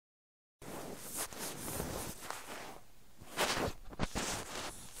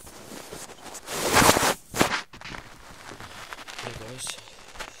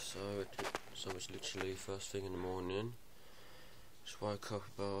first thing in the morning. Just woke up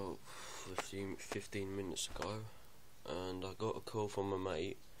about 15 minutes ago, and I got a call from my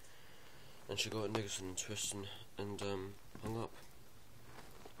mate, and she got niggas and twisting and hung up,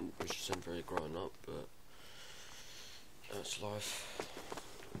 which isn't very grown up, but that's life.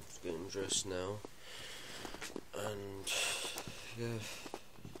 Just getting dressed now, and yeah,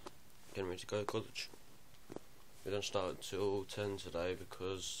 getting ready to go to college. We don't start until 10 today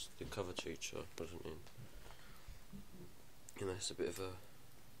because the cover teacher wasn't in. And that's a bit of a...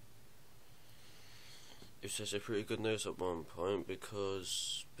 It says a pretty good news at one point,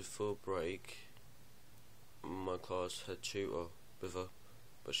 because before break my class had tutor with her,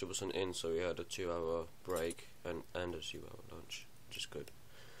 but she wasn't in, so we had a 2-hour break and a 2-hour lunch, which is good.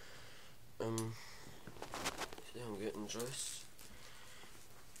 Yeah, I'm getting dressed.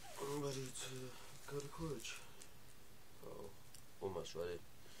 I'm ready to go to college. Oh, almost ready.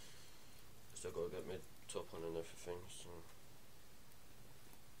 Still gotta get my top on and everything, so...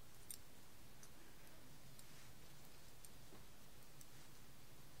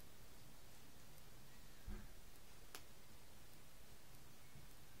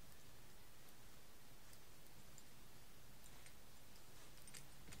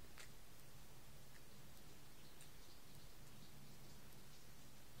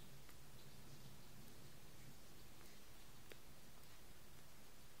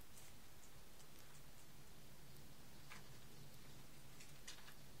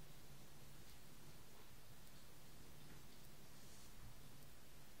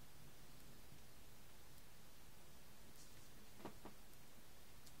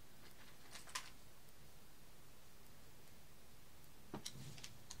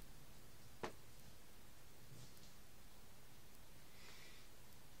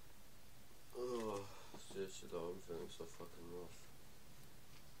 Seriously though, I'm feeling so fucking rough.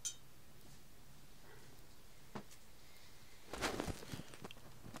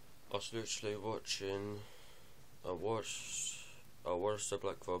 I was literally watching... I watched the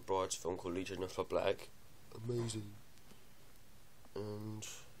Black Veil Brides film called Legion of the Black. Amazing. And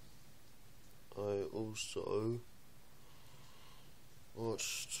I also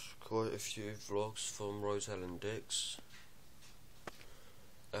watched quite a few vlogs from Rose Ellen Dix,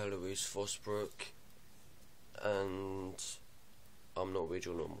 Eloise Fosbrook, and I'm Not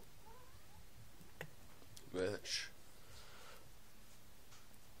Regional Normal, which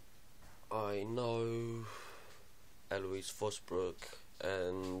I know Eloise Fosbrook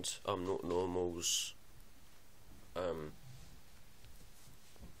and I'm Not Normal's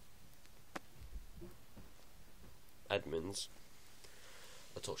admins.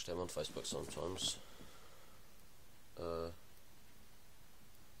 I talk to them on Facebook sometimes.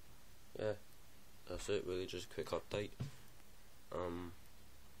 Yeah, that's it really, just a quick update. And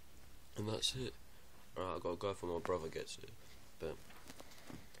that's it. Alright, I've got to go before my brother gets it, but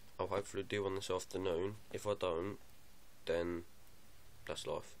I'll hopefully do one this afternoon. If I don't, then that's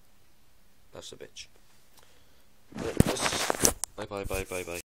life. That's a bitch. Bye bye.